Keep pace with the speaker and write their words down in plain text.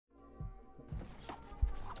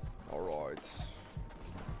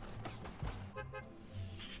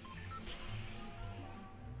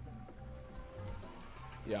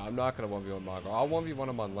Yeah, I'm not gonna 1v1 Mongraal. I'll 1v1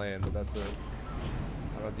 him on land, but that's it.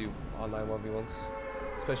 I don't do online 1v1s,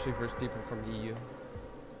 especially for people from EU.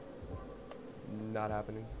 Not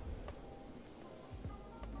happening.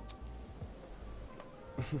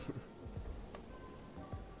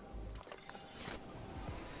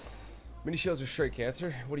 Mini shields are straight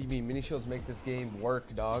cancer? What do you mean? Mini shields make this game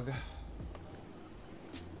work, dog.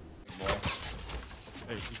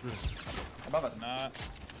 Hey, he's good. Above us. Not.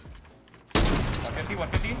 150,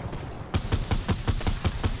 150.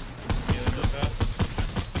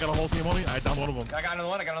 I got a whole team on me. I downed one of them. I got another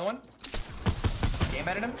one. I got another one. Game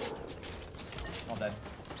edited him. All dead.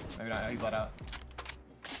 Maybe not. He bled out.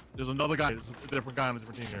 There's another guy. There's a different guy on a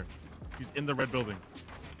different team here. He's in the red building.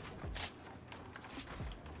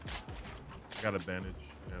 I got a bandage.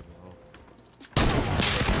 Yeah,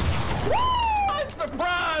 Woo! I'm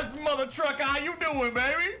surprised, mother trucker. How you doing,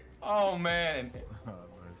 baby? Oh man.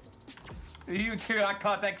 You too. I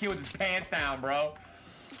caught that kid with his pants down, bro.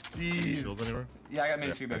 Jeez. Shields anywhere? Yeah, I got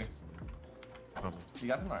mini shield, baby. You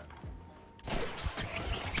got some more.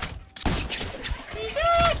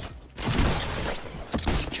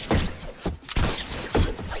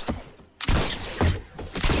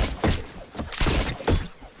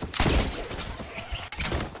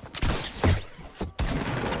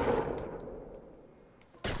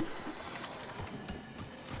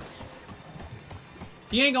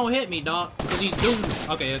 He ain't gonna hit me, dog, cause he's doing.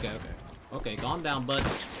 Okay, calm down, bud.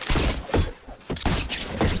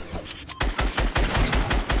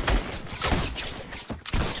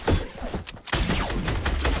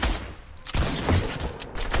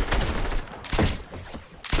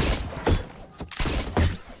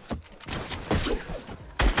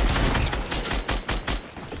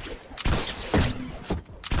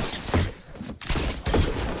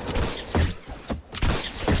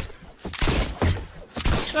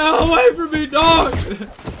 Oh, away from me, dog!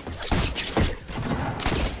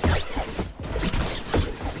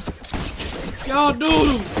 Y'all do!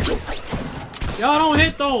 Y'all don't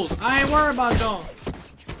hit those. I ain't worried about y'all.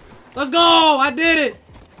 Let's go! I did it!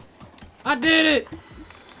 I did it!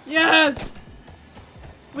 Yes!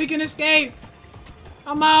 We can escape!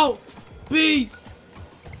 I'm out! Peace!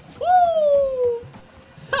 Woo!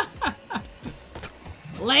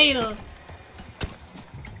 Later!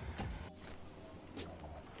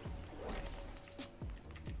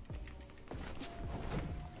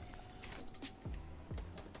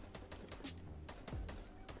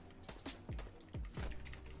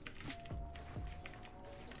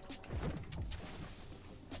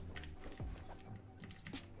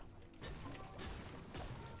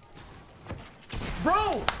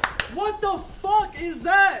 Bro, what the fuck is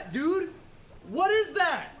that, dude? What is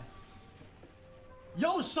that?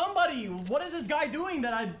 Yo, somebody, what is this guy doing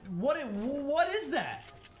that what is that?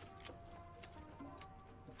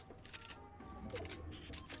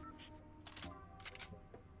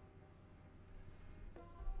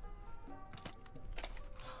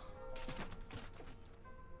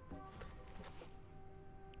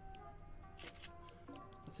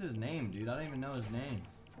 What's his name, dude? I don't even know his name.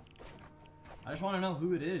 I just want to know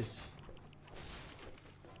who it is.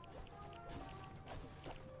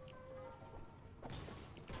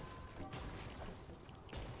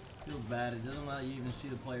 Feels bad. It doesn't let you even see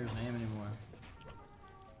the player's name anymore.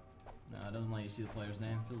 No, it doesn't let you see the player's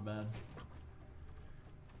name. Feels bad.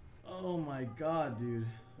 Oh my god, dude.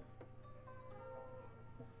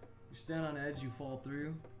 You stand on edge, you fall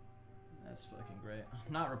through. That's fucking great.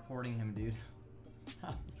 I'm not reporting him, dude.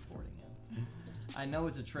 Not reporting him. I know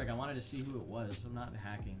it's a trick. I wanted to see who it was. I'm not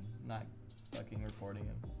hacking. I'm not fucking reporting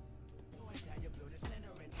him.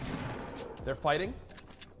 They're fighting.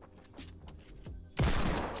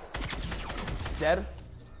 Dead.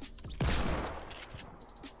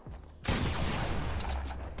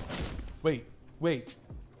 Wait,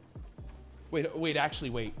 actually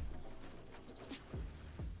wait.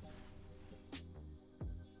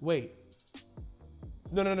 Wait.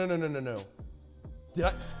 No.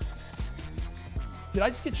 Did I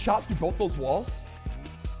just get shot through both those walls?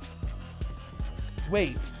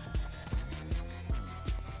 Wait.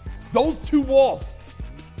 Those two walls.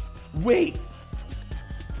 Wait.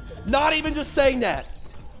 Not even just saying that.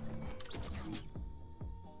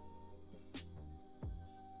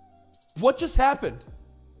 What just happened?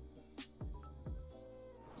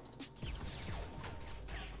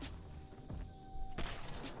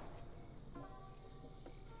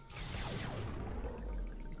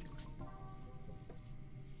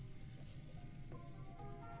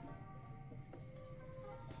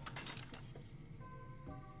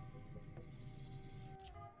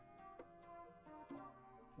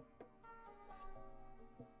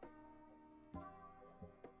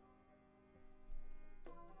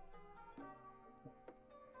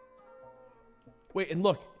 Wait, and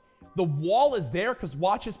look. The wall is there because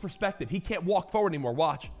watch his perspective. He can't walk forward anymore.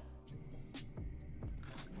 Watch.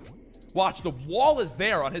 Watch. The wall is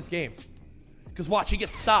there on his game. Because watch, he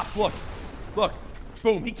gets stopped. Look. Look.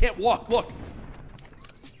 Boom. He can't walk. Look.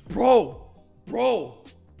 Bro. Bro.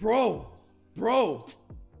 Bro. Bro.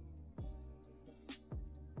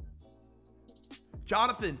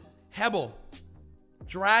 Jonathan's. Hebel.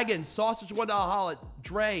 Dragon. Sausage $1 holla.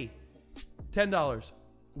 Dre. $10.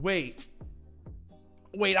 Wait.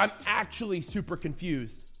 Wait, I'm actually super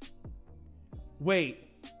confused. Wait.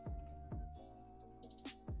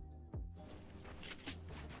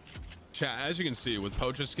 Chat, as you can see, with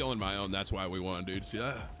Poach's skill and my own, that's why we won, dude. See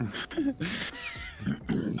that?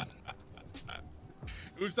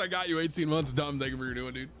 Oops, I got you 18 months. Dumb. Thank you for your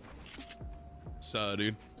doing, dude. So,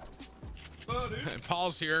 dude. Oh, dude.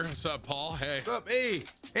 Paul's here. What's up, Paul? Hey. What's up? Hey.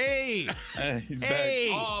 Hey. He's Hey.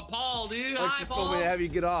 back. Oh, Paul, dude. Alex Hi, just told me Paul. to have you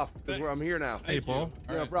get off because I'm here now. Hey, Paul.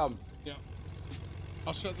 Yeah, no problem. Yeah.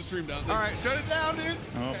 I'll shut the stream down. All right, shut it down, dude.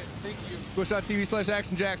 Oh. Okay, thank you.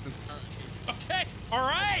 Twitch.tv/Action Jackson. Okay. All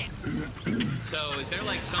right. So is there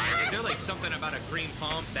like something about a green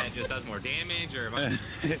pump that just does more damage, or am I...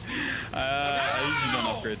 I usually don't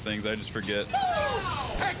upgrade things. I just forget.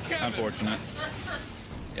 Unfortunate.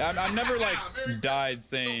 Yeah, I've never like died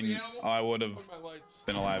saying, oh, I would have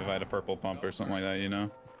been alive if I had a purple pump or something like that, you know?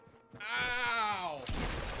 Ow.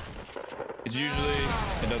 It's usually,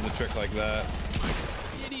 it does a trick like that.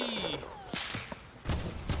 Kitty.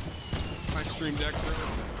 My stream deck, bro.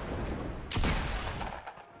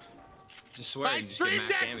 Just swear you just get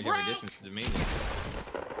max damage every distance. It's amazing.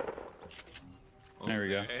 There we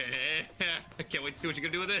go. I can't wait to see what you're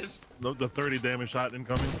gonna do with this. The 30 damage shot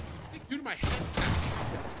incoming. Dude, my headset.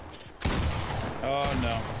 Oh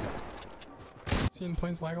no. Seeing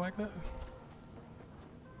planes lag like that?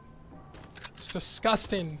 It's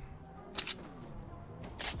disgusting.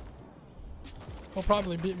 He'll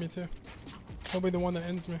probably beat me too. He'll be the one that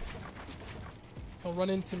ends me. He'll run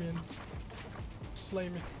into me and slay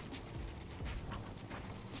me.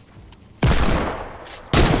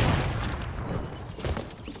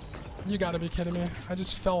 You gotta be kidding me. I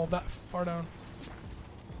just fell that far down.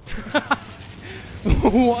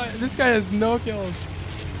 What? This guy has no kills.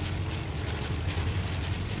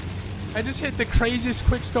 I just hit the craziest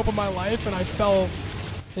quickscope of my life and I fell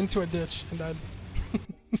into a ditch and died.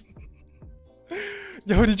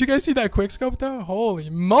 Yo, did you guys see that quickscope though? Holy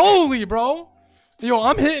moly, bro. Yo,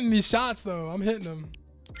 I'm hitting these shots though. I'm hitting them.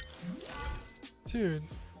 Dude,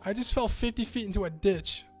 I just fell 50 feet into a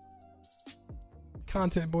ditch.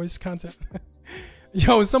 Content, boys, content.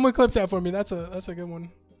 Yo, someone clip that for me. That's a good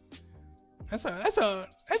one. That's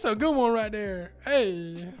a good one right there.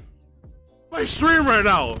 Hey. My stream right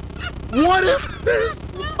now. What is this?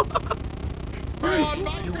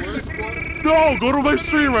 No, go to my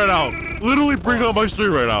stream right now. Literally bring up my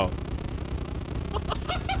stream right now.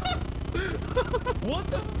 What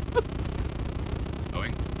the?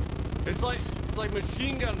 Going. It's like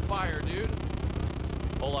machine gun fire, dude.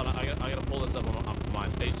 Hold on, I gotta pull this up on my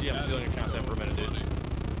AC. I'm stealing your content for a minute, dude.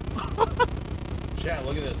 Chat,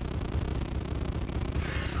 look at this.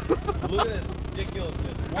 Look at this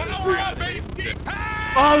ridiculousness. What is happening?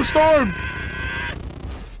 Oh, storm!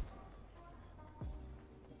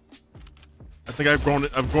 I think I've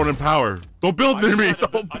grown in power. Don't build near me.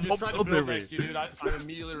 Don't build near me. Next to you, dude. I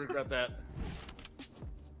immediately regret that.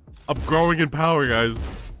 I'm growing in power, guys.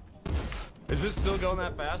 Is this still going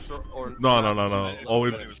that fast or No. Only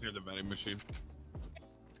It was near the vending machine.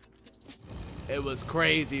 It was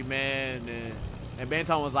crazy, man. And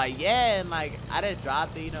Banton was like, yeah, and like I didn't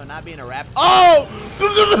drop it, you know, not being a rapper. Oh!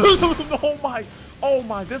 Oh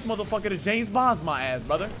my, this motherfucker is James Bond's my ass,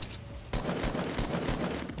 brother.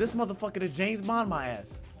 This motherfucker is James Bond my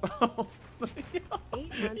ass. Oh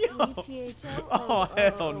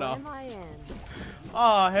hell no.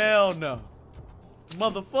 Oh hell no.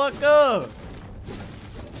 Motherfucker.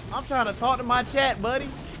 I'm trying to talk to my chat, buddy.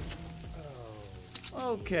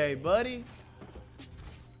 Okay, buddy.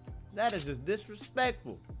 That is just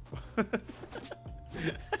disrespectful. Bro,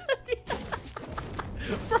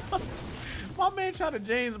 my man tried to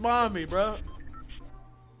James Bond me, bro.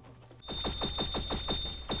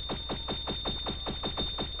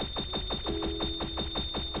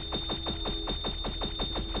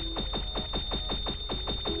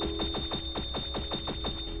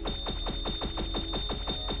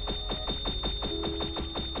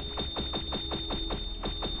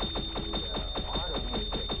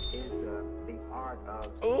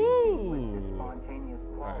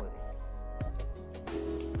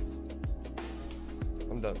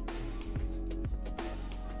 I'm done.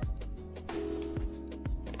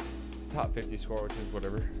 top 50 score, which is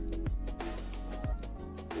whatever.